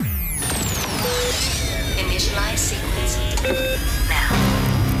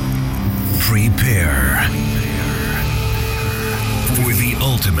Prepare for the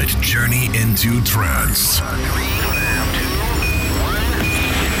ultimate journey into trance.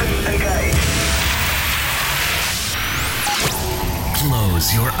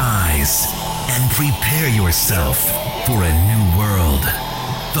 Close your eyes and prepare yourself for a new world.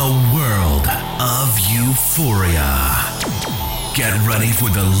 The world of Euphoria. Get ready for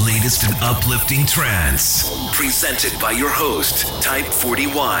the latest in uplifting trance. Presented by your host, Type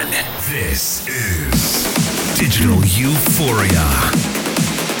 41. This is Digital Euphoria.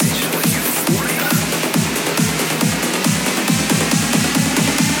 Digital Euphoria.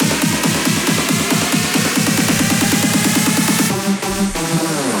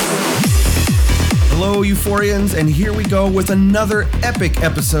 Hello, Euphorians, and here we go with another epic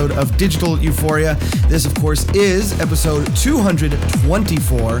episode of Digital Euphoria. This, of course, is episode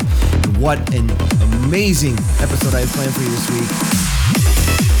 224. And what an amazing episode I have planned for you this week.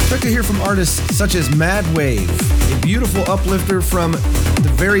 Expect to hear from artists such as Mad Wave, a beautiful uplifter from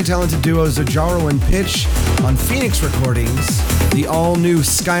the very talented duo Zajaro and Pitch on Phoenix Recordings, the all-new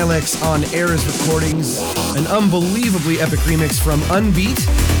Skylex on Eris Recordings, an unbelievably epic remix from Unbeat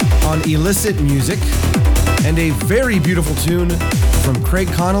on Illicit Music, and a very beautiful tune from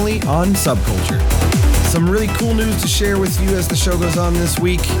Craig Connolly on Subculture. Some really cool news to share with you as the show goes on this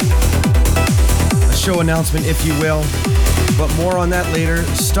week. A show announcement, if you will, but more on that later.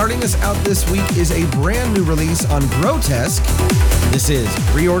 Starting us out this week is a brand new release on Grotesque. This is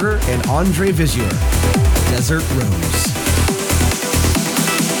Pre-Order and Andre Vizure, Desert Rose.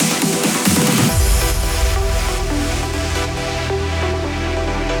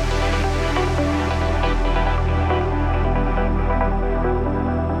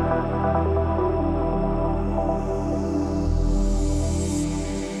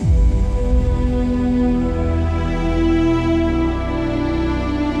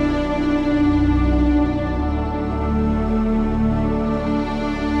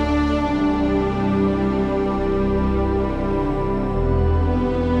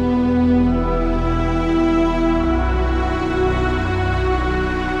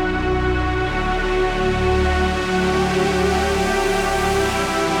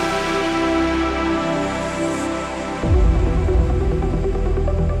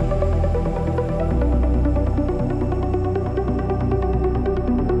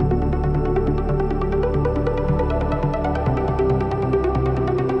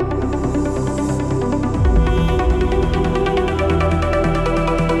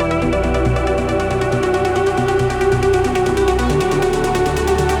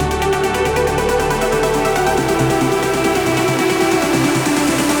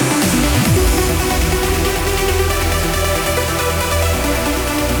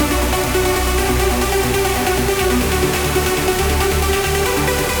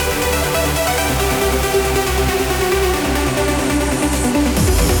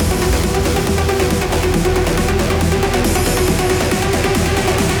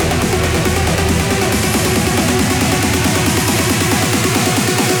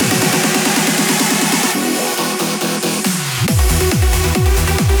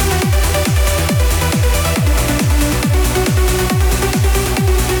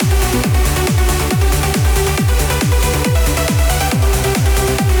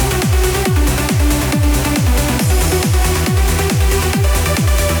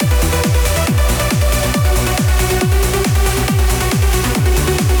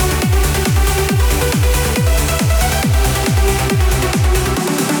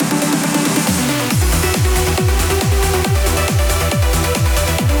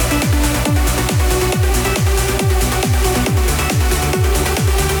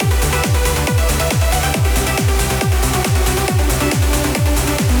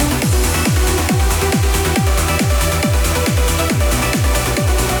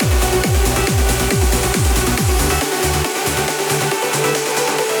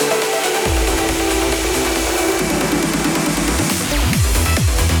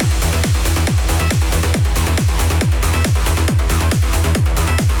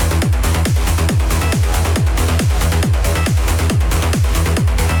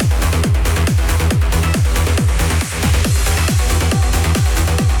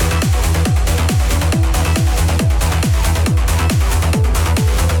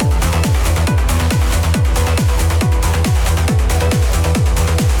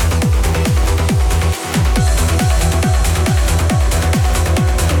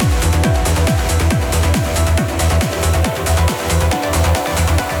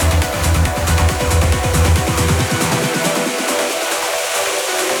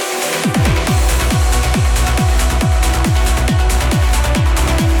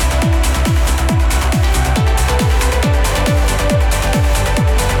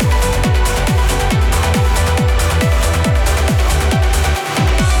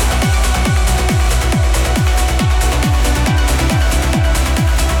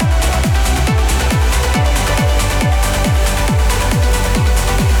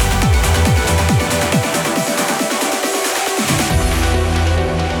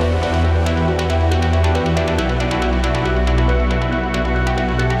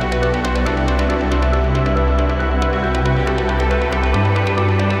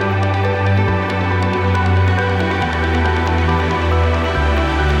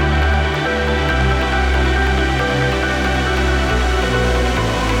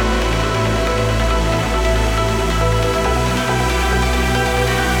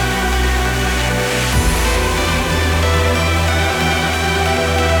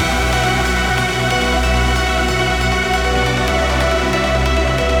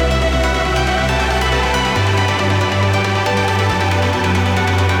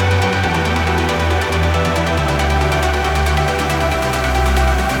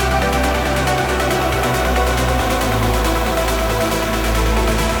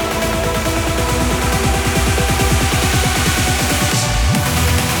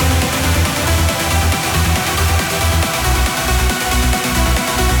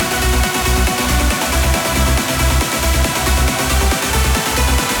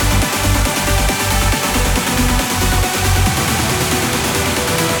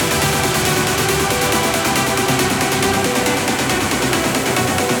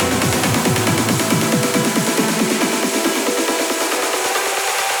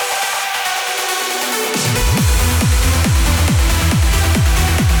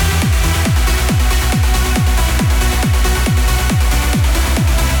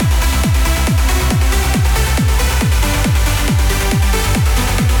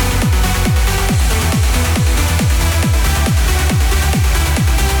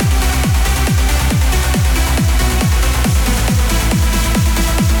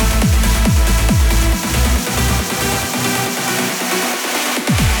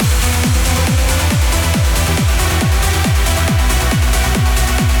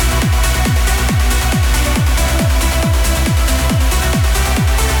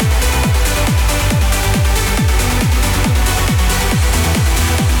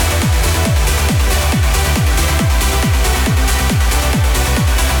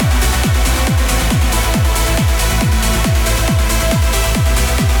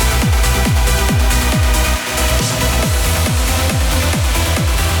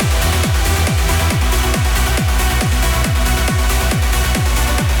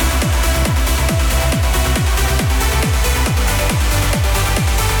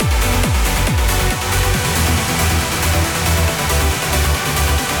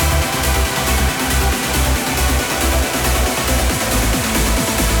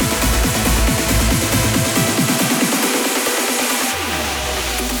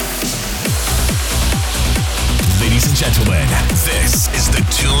 gentlemen, this is the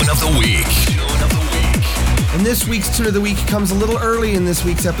Tune of the Week. And this week's Tune of the Week comes a little early in this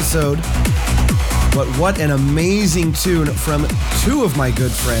week's episode. But what an amazing tune from two of my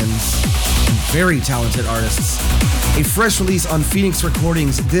good friends, very talented artists. A fresh release on Phoenix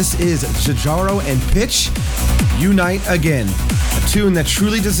Recordings. This is Jajaro and Pitch, Unite Again. A tune that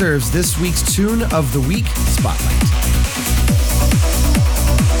truly deserves this week's Tune of the Week spotlight.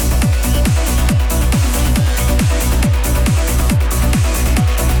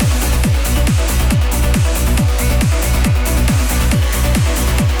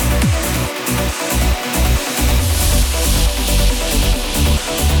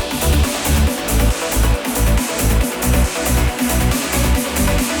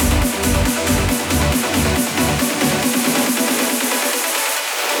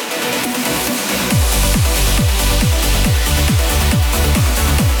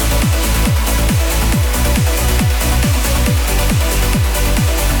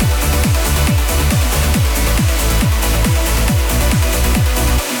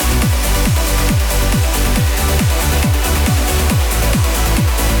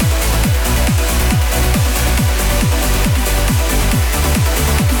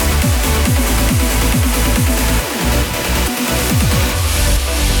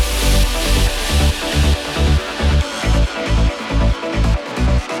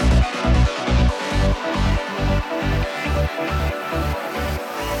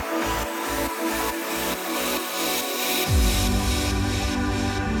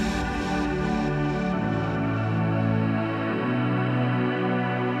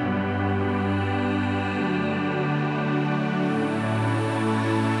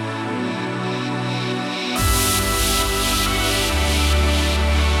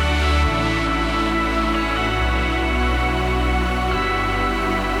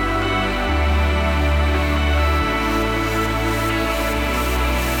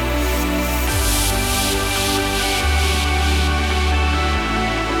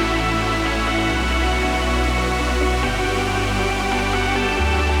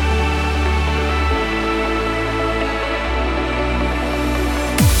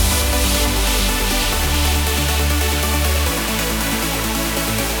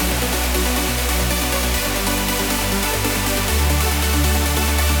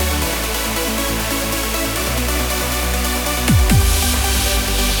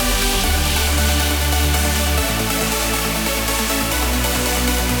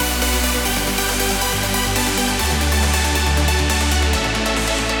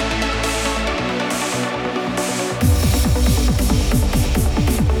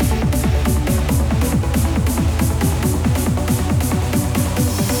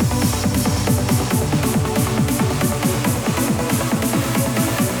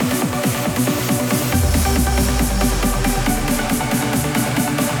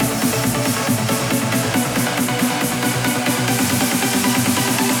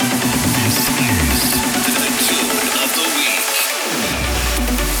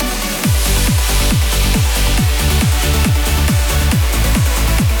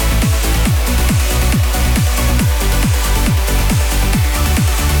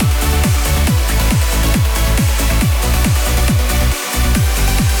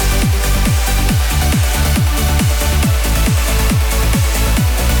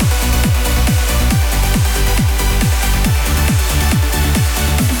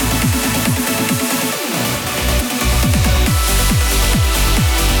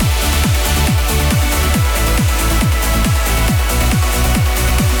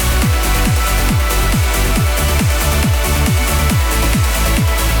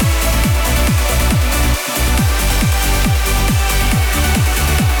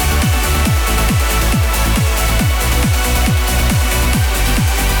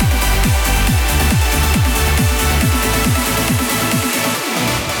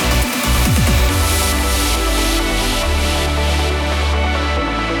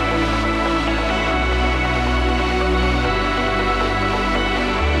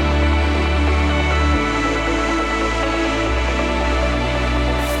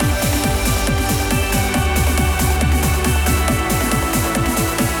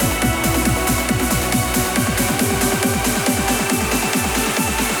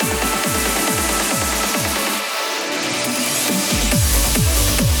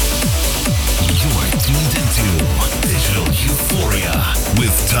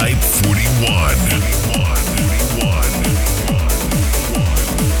 Type 41.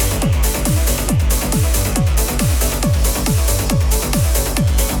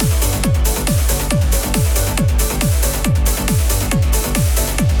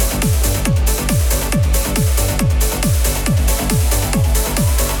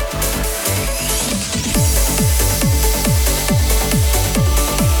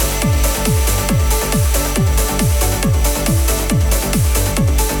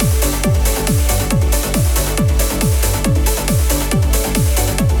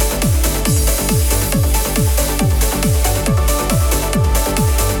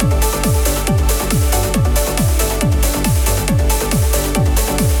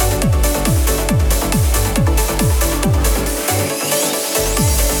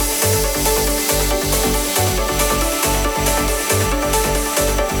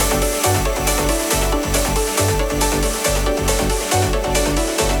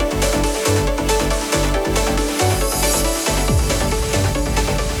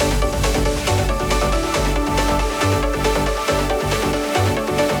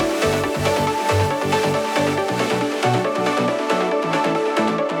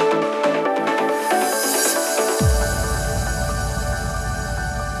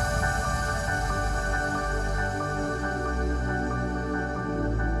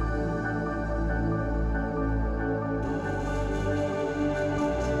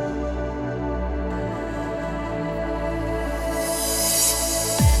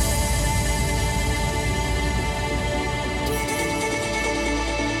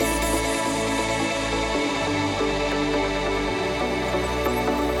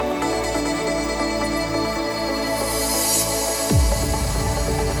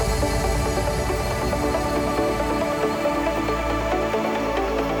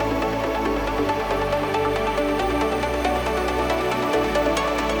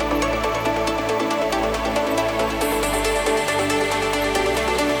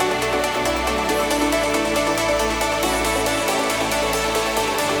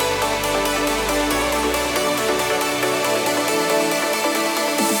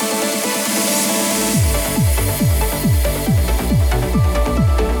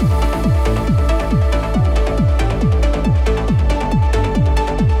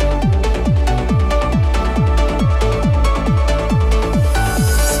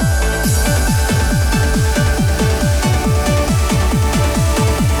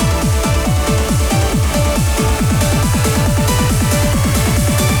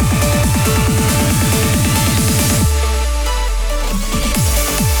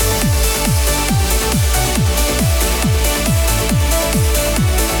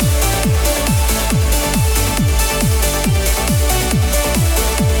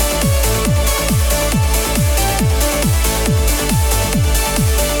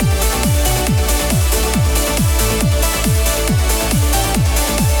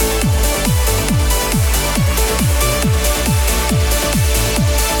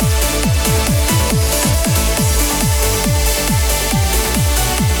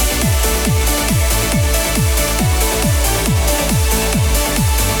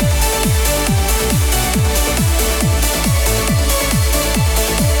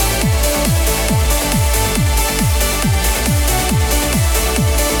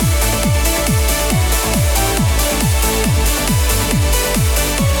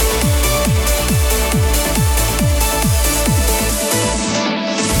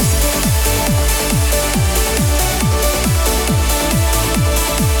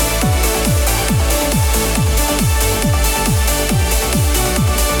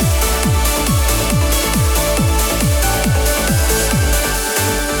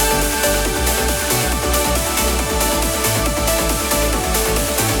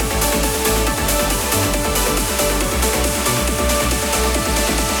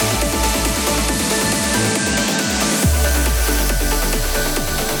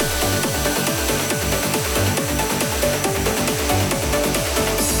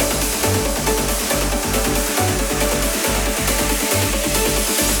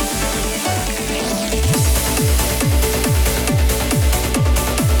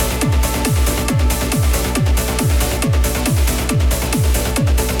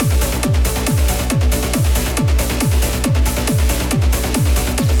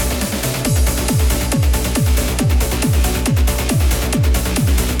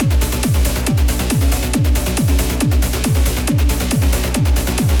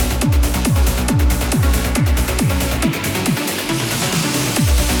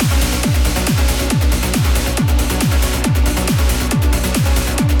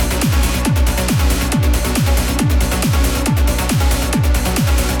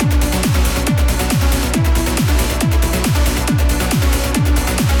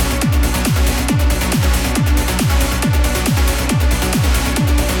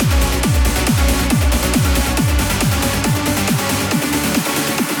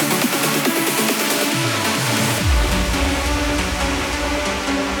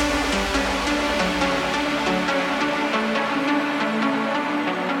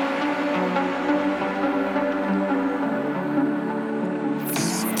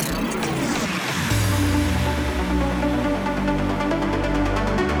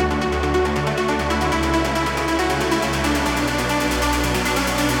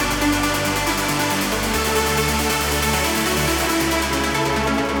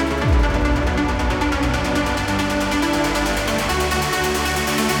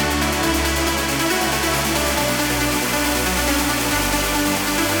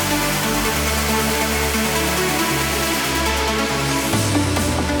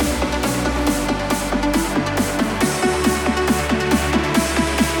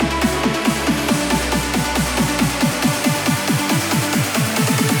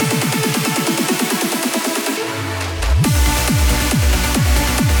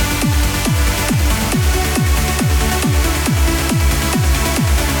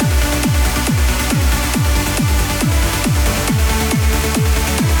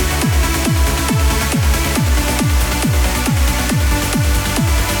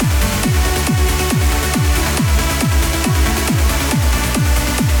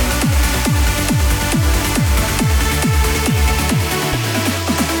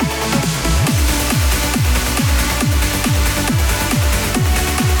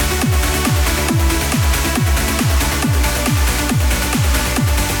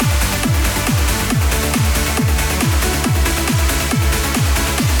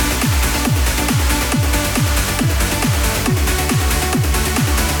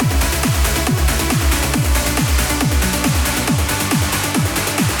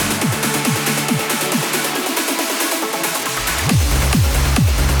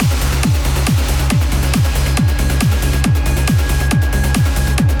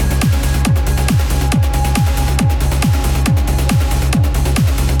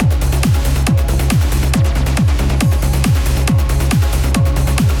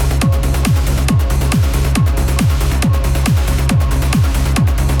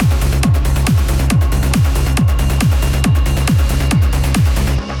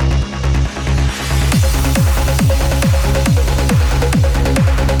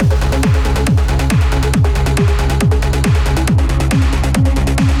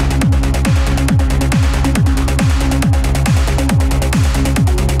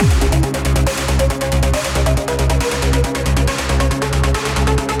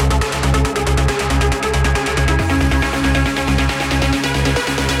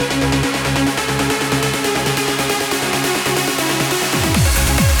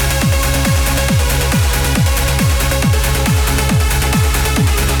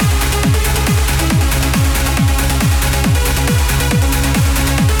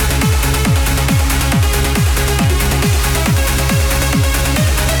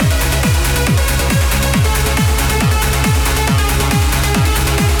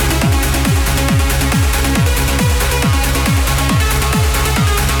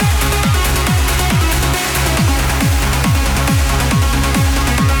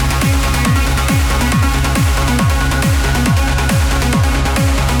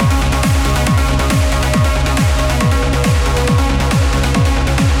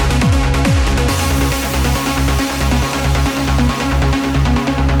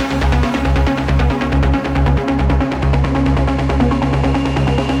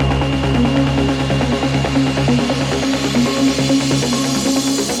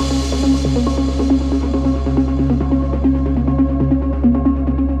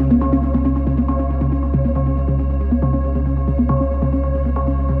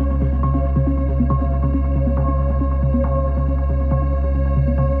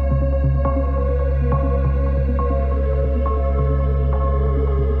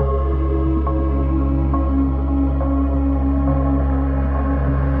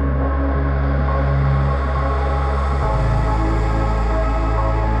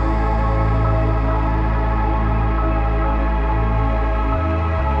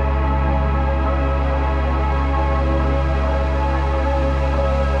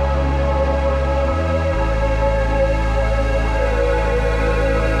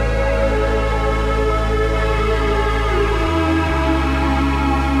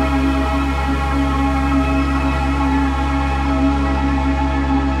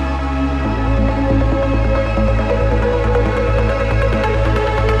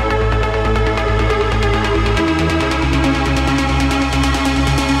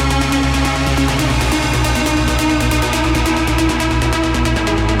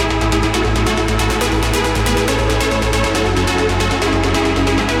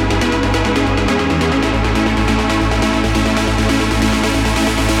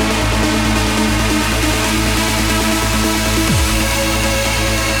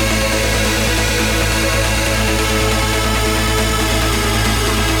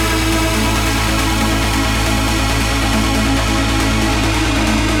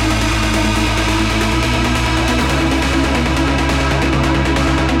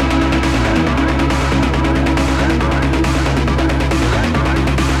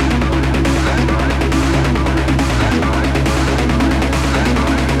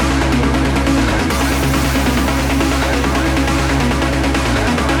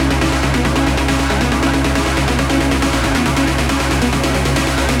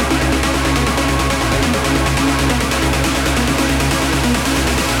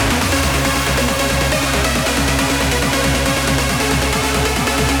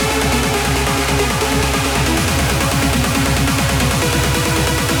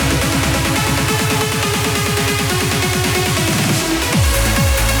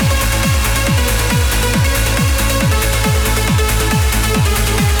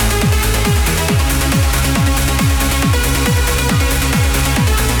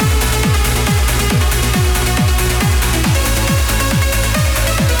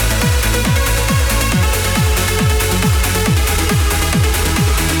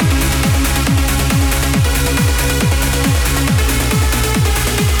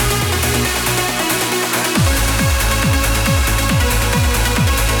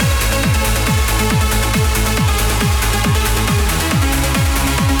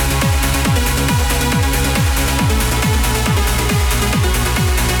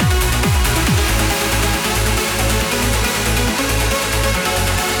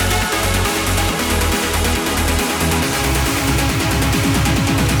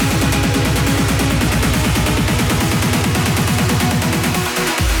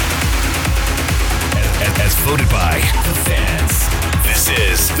 voted by the fans. This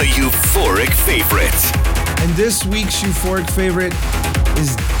is the Euphoric Favorite. And this week's Euphoric Favorite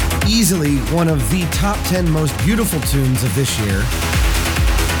is easily one of the top 10 most beautiful tunes of this year.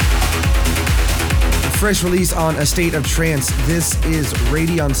 A fresh release on A State of Trance. This is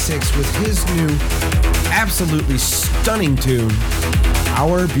Radion 6 with his new, absolutely stunning tune,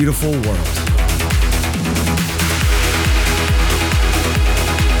 Our Beautiful World.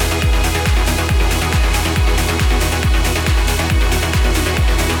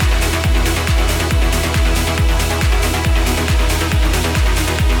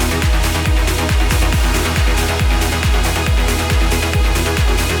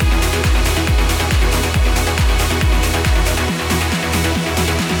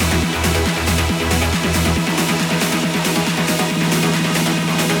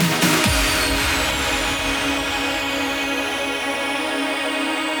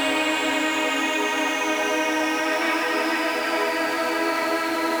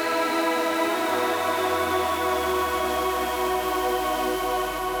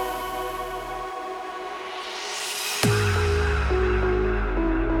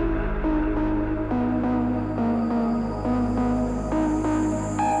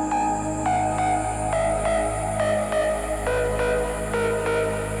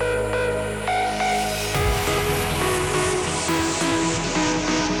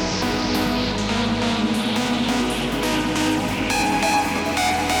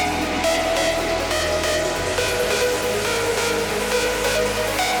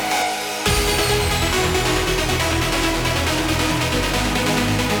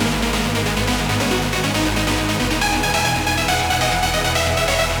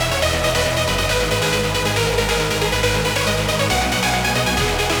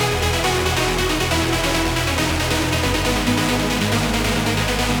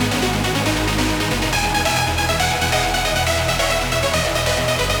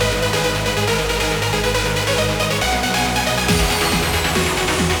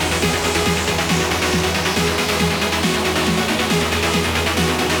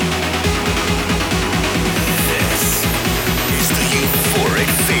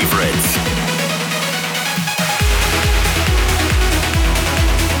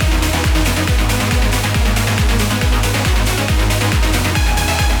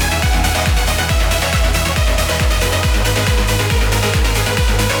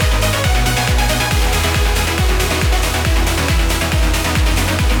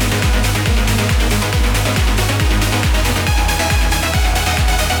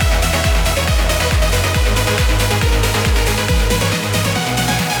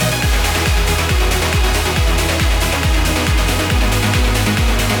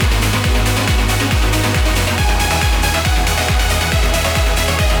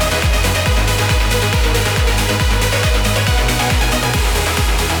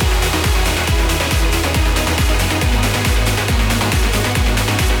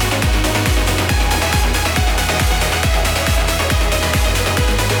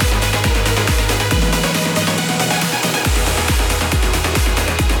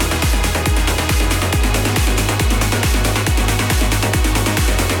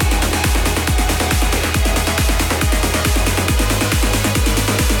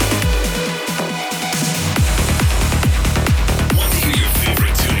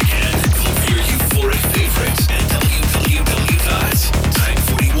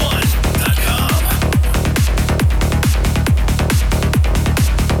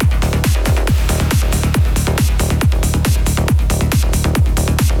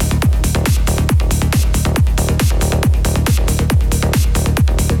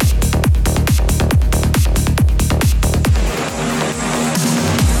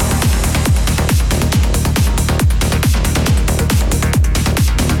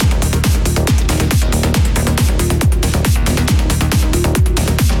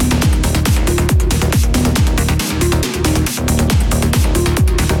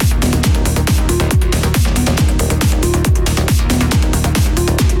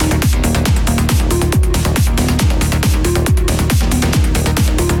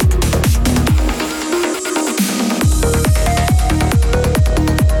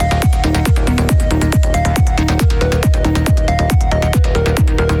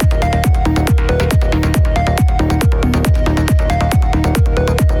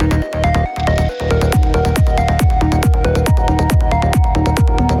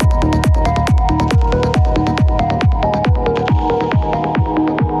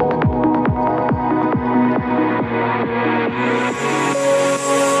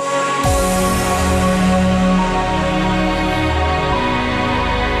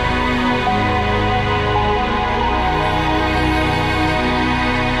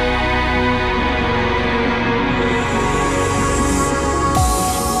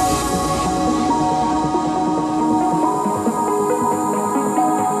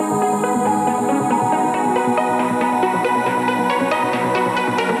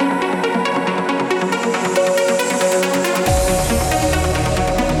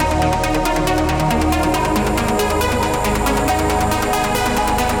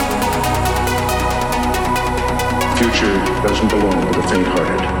 future doesn't belong to the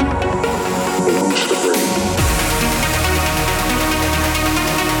faint-hearted. It belongs to the brave.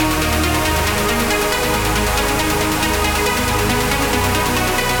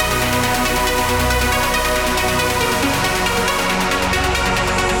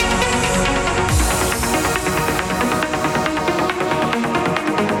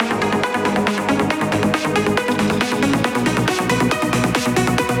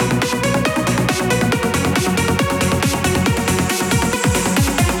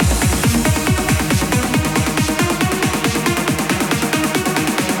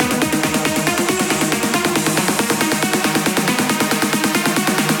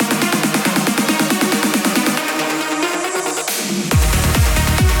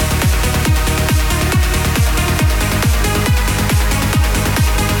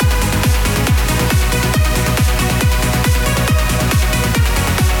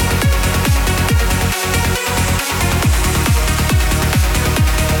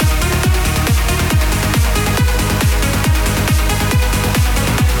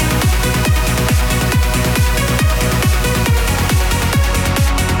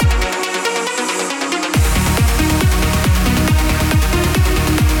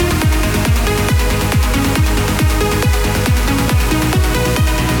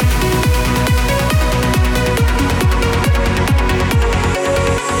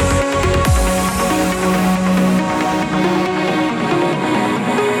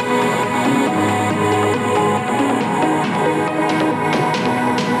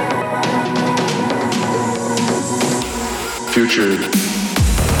 Future.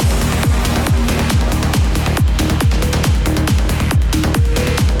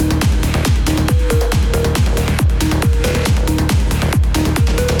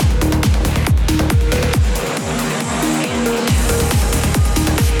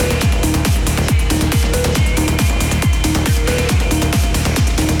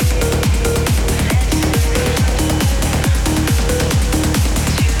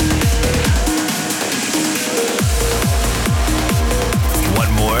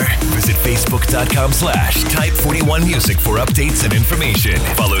 Facebook.com/Type41Music for updates and information.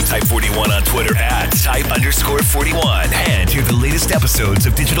 Follow Type 41 on Twitter at Type_41. And hear the latest episodes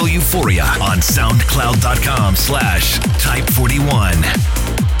of Digital Euphoria on SoundCloud.com/Type41.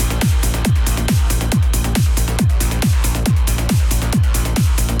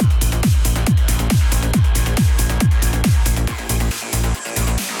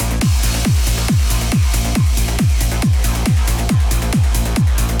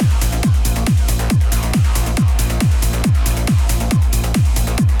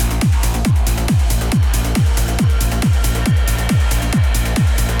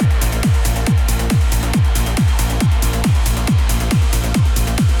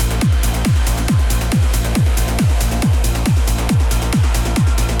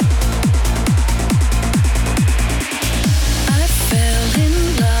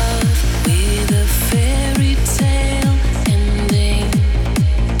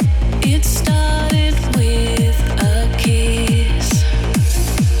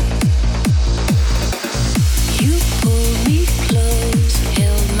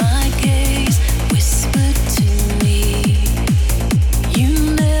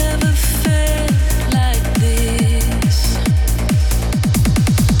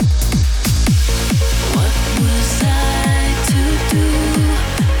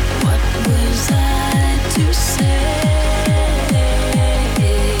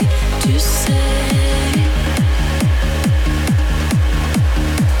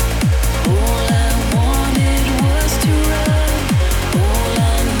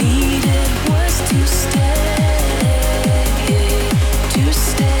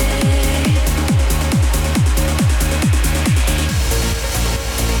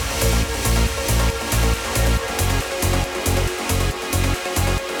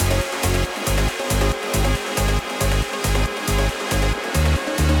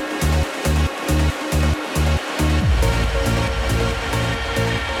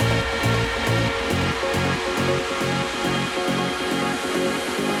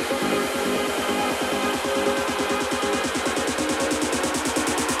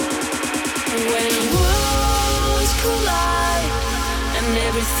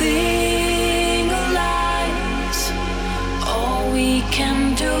 everything aligns. All we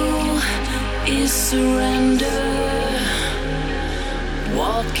can do is surrender.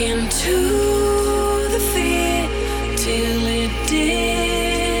 Walk into the fear till it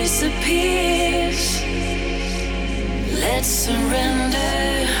disappears. Let's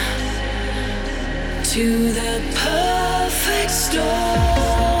surrender to the perfect storm.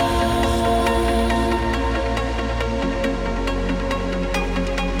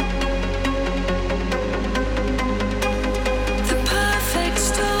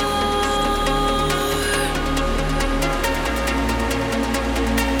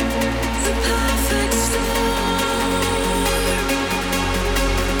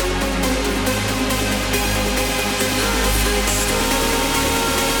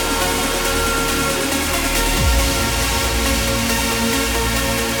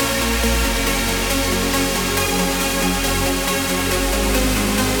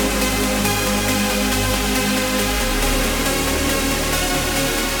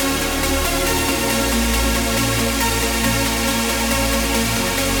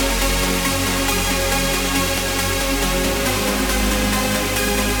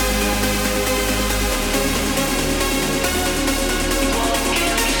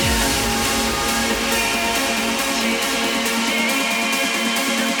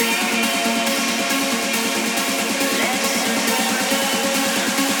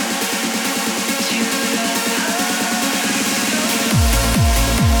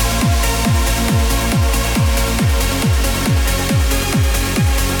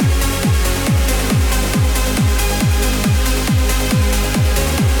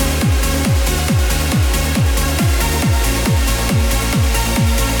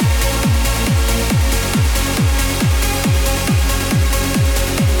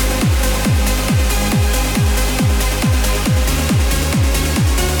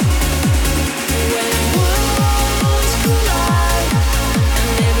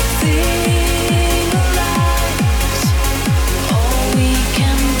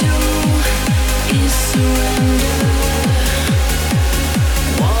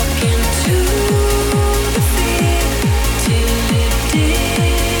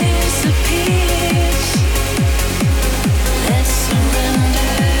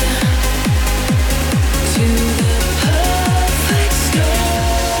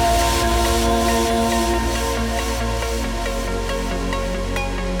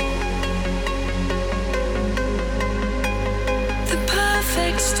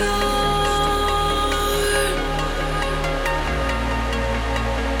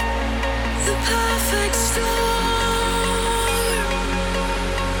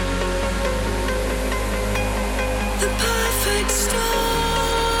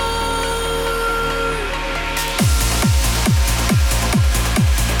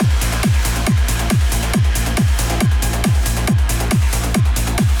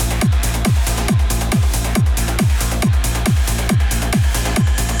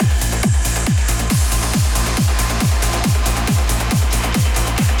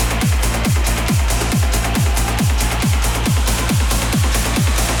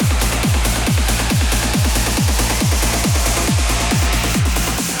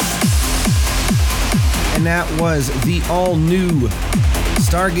 And that was the all-new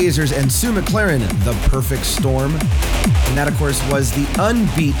Stargazers and Sue McLaren, The Perfect Storm. And that, of course, was the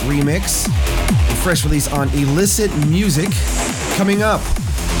Unbeat remix, a fresh release on Illicit Music. Coming up,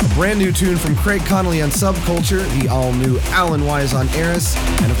 a brand new tune from Craig Connolly on Subculture, the all-new Alan Wise on Eris,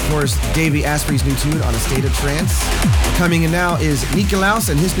 and, of course, Davey Asprey's new tune on A State of Trance. Coming in now is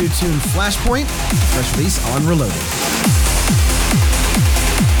Nikolaus and his new tune, Flashpoint, fresh release on Reloaded.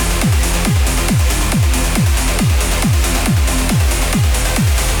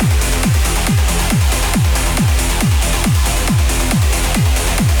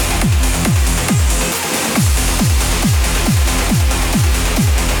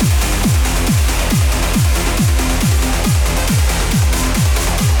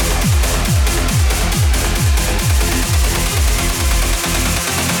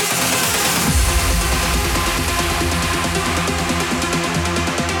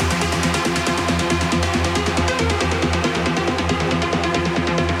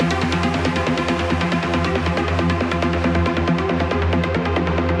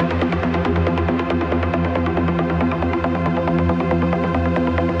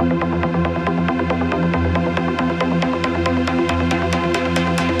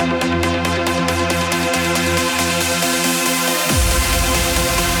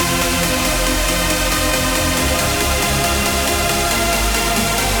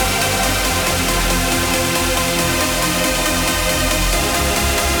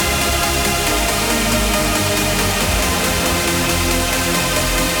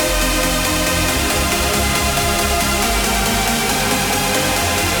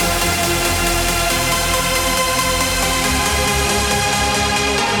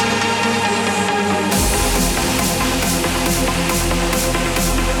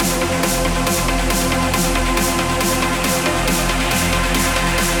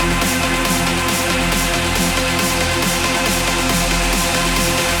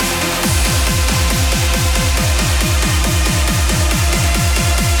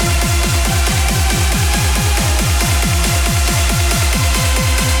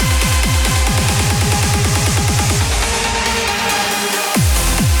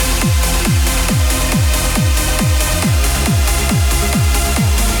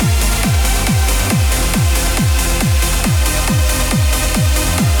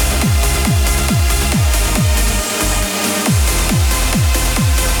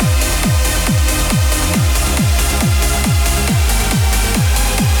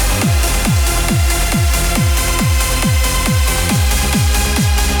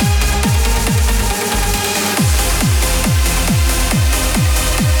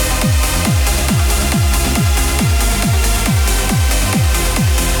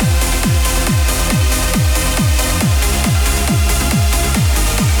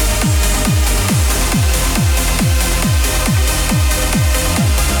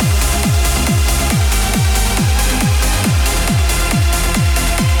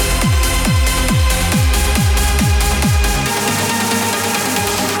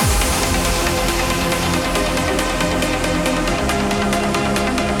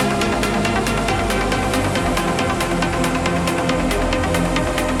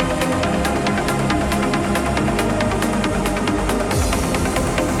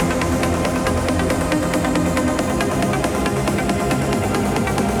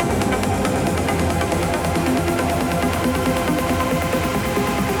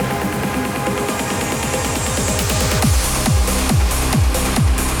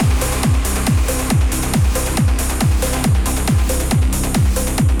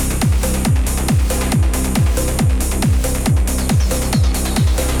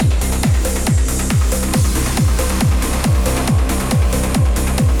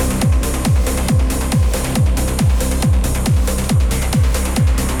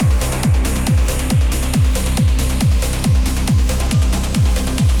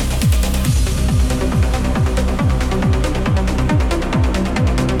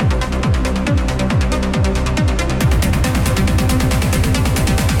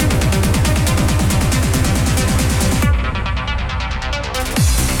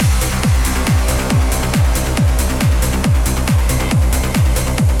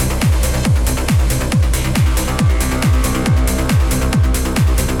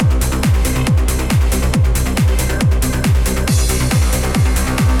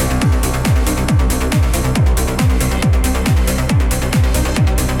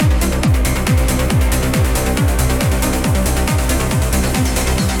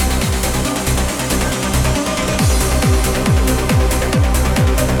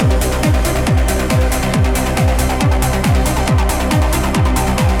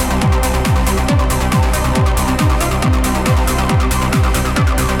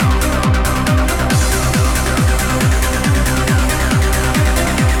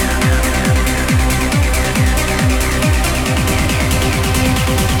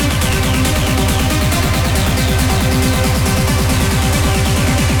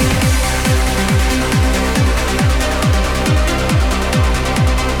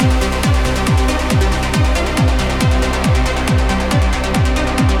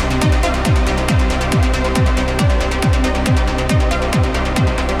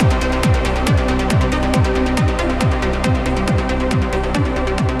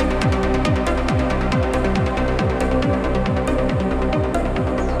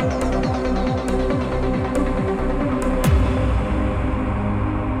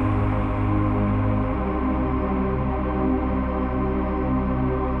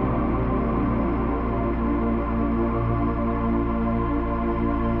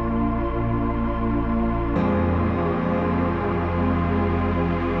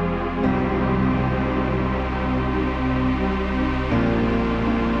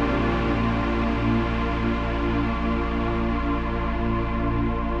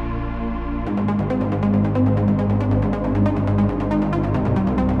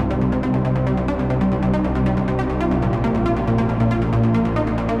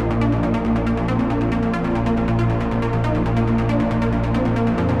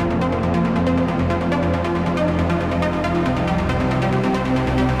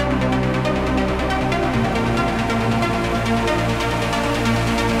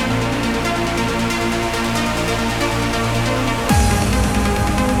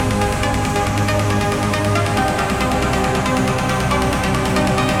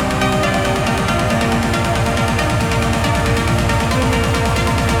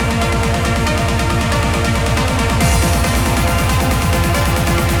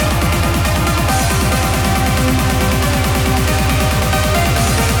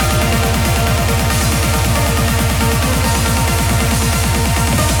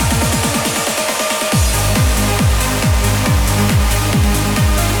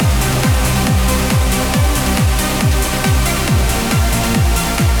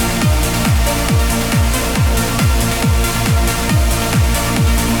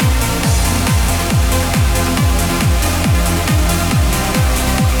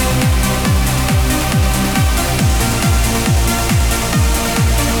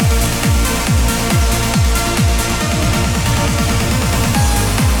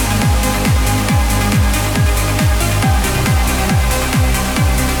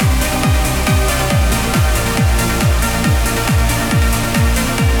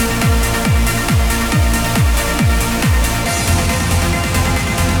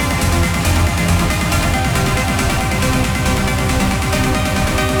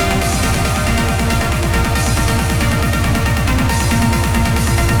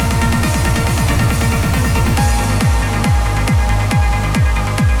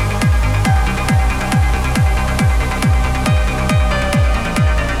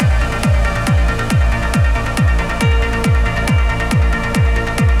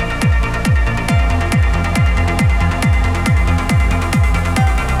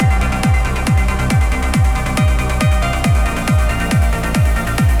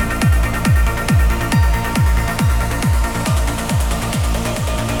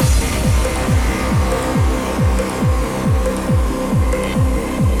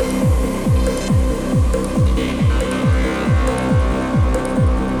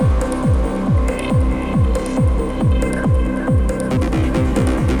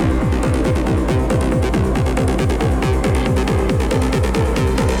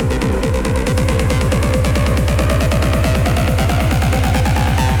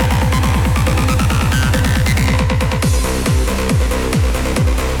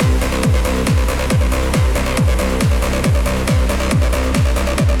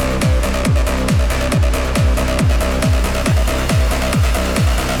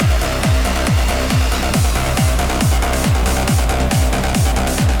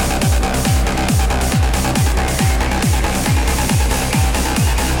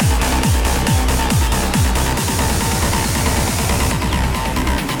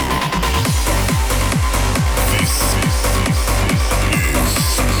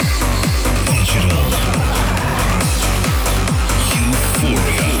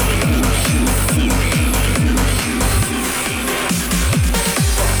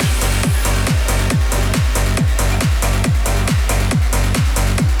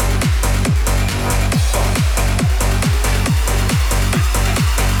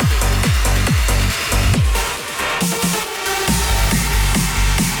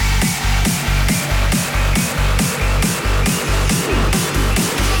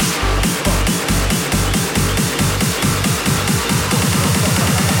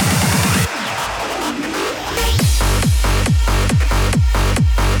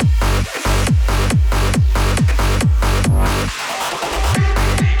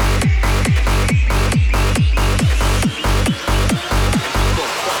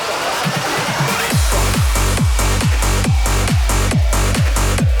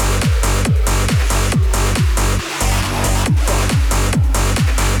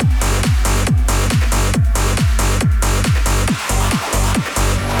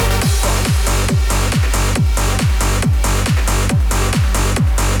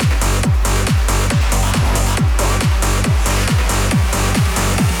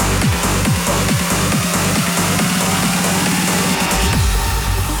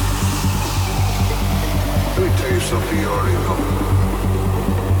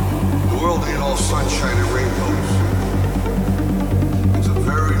 world ain't all sunshine and rainbows. It's a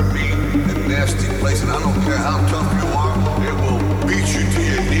very mean and nasty place, and I don't care how tough you are, it will beat you to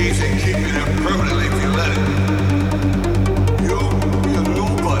your knees and keep you there permanently if you let it. You'll be a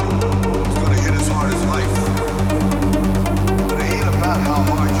nobody. It's gonna hit as hard as life. But it ain't about how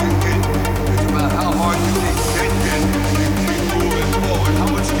hard you hit. It's about how hard you keep getting and keep moving forward. How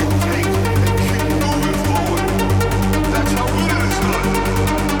much you take and keep moving forward. That's how winning is done.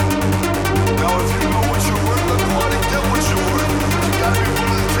 Now if you know what you're worth, then go out and get what you're worth. But you gotta be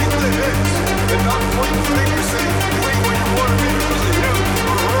willing to take the hits and not point fingers saying you ain't where you want to be because of him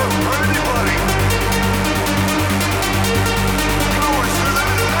or her or anybody.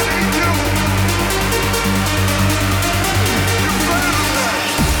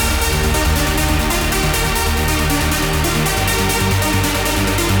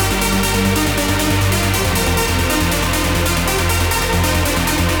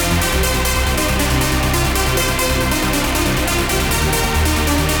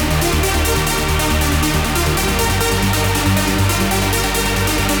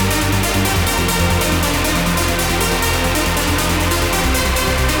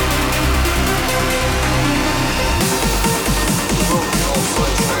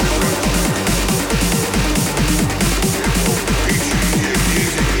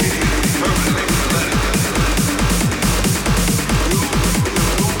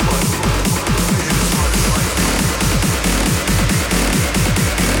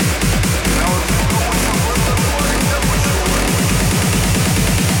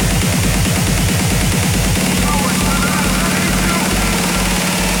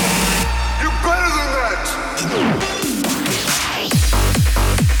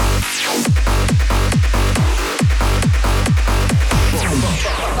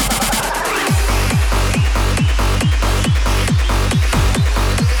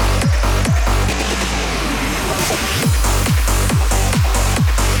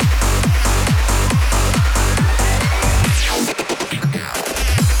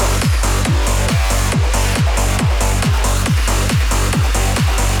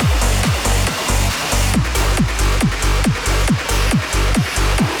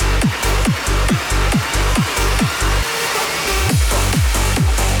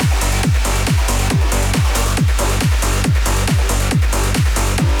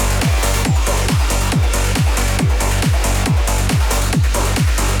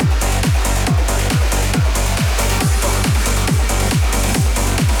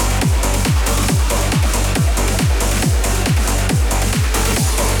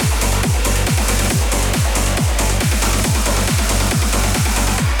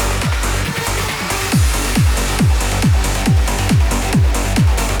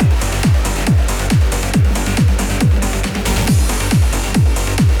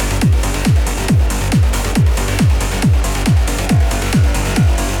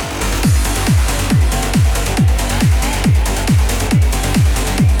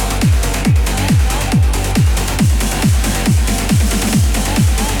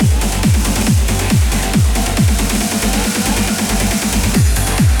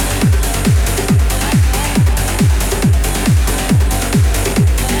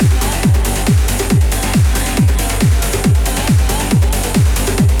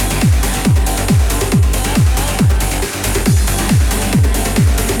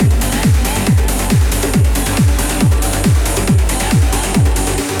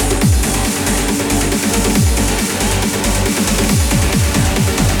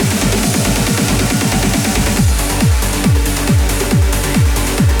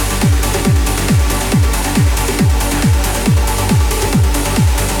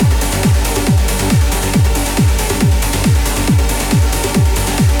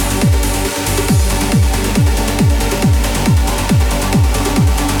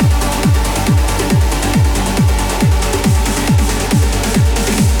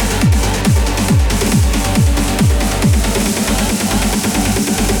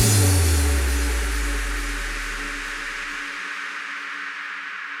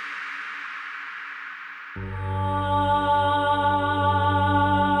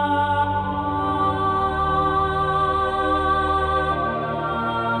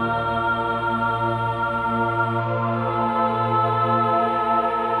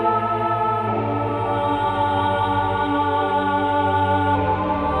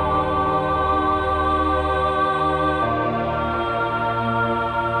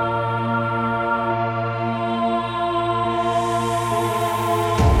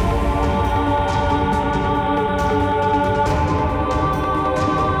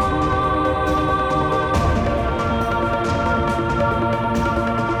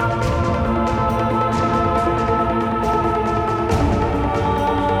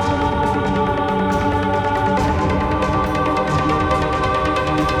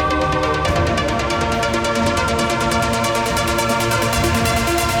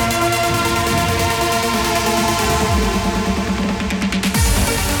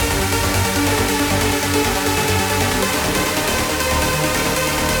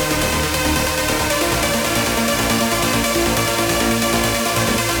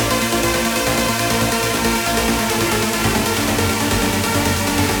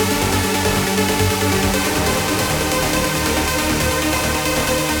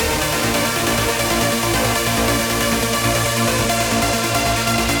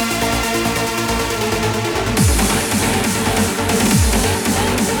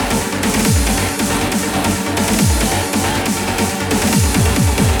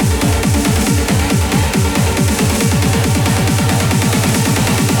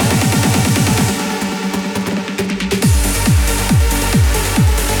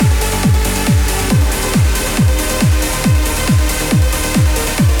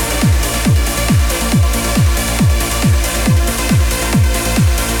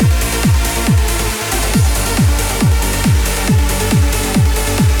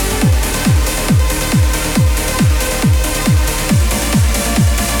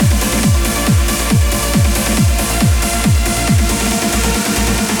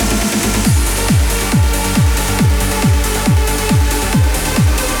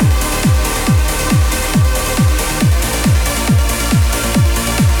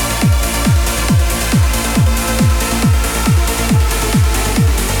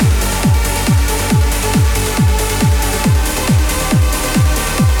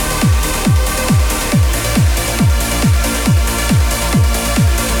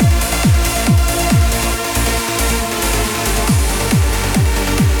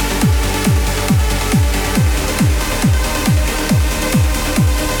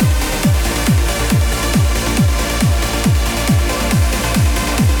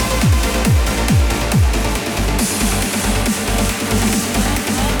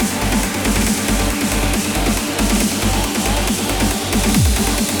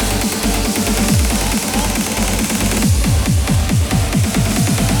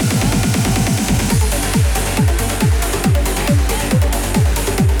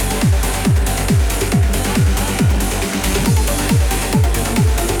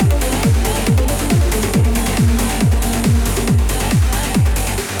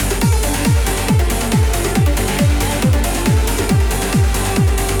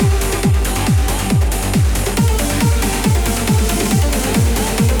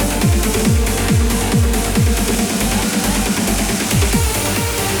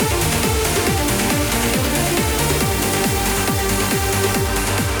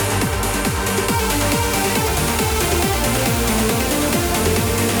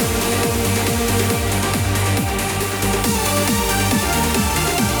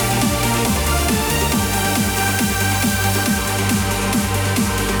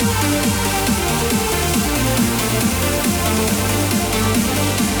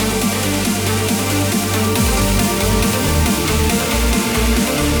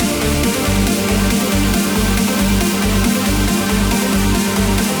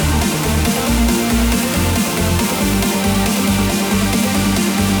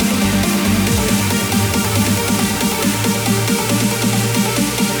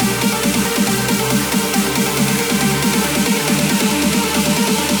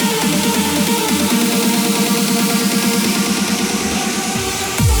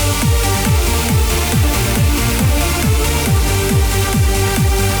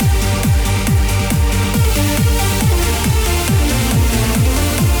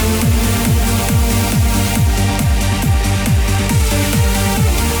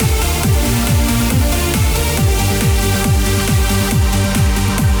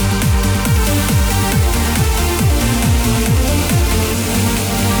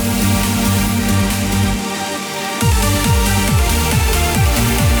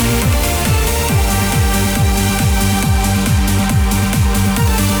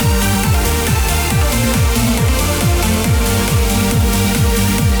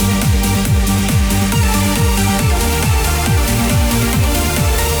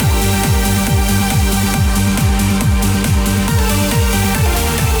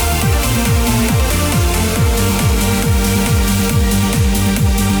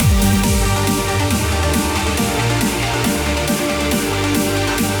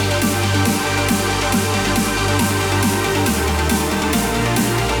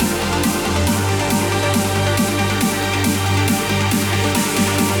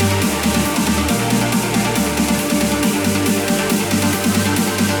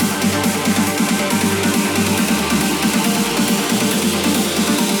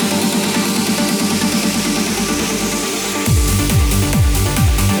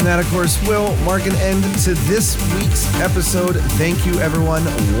 And that, of course, will mark an end to this week's episode. Thank you, everyone,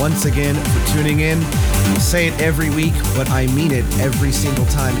 once again for tuning in. I say it every week, but I mean it every single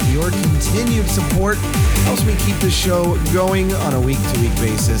time. Your continued support helps me keep this show going on a week-to-week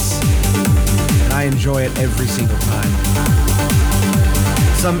basis. And I enjoy it every single time.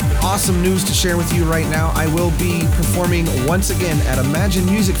 Some awesome news to share with you right now. I will be performing once again at Imagine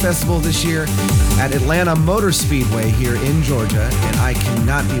Music Festival this year at Atlanta Motor Speedway here in Georgia, and I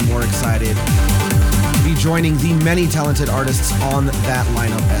cannot be more excited to be joining the many talented artists on that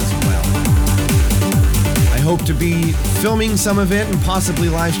lineup as well. I hope to be filming some of it and possibly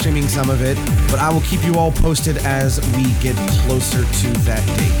live streaming some of it, but I will keep you all posted as we get closer to that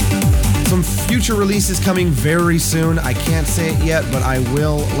date. Some future releases coming very soon. I can't say it yet, but I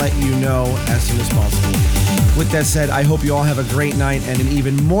will let you know as soon as possible. With that said, I hope you all have a great night and an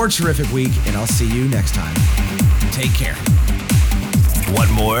even more terrific week, and I'll see you next time. Take care.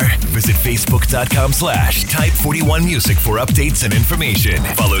 Want more? Visit Facebook.com/Type41Music for updates and information.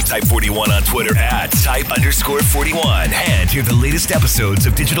 Follow Type41 on Twitter at Type_41. And hear the latest episodes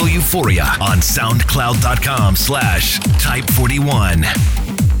of Digital Euphoria on SoundCloud.com/Type41.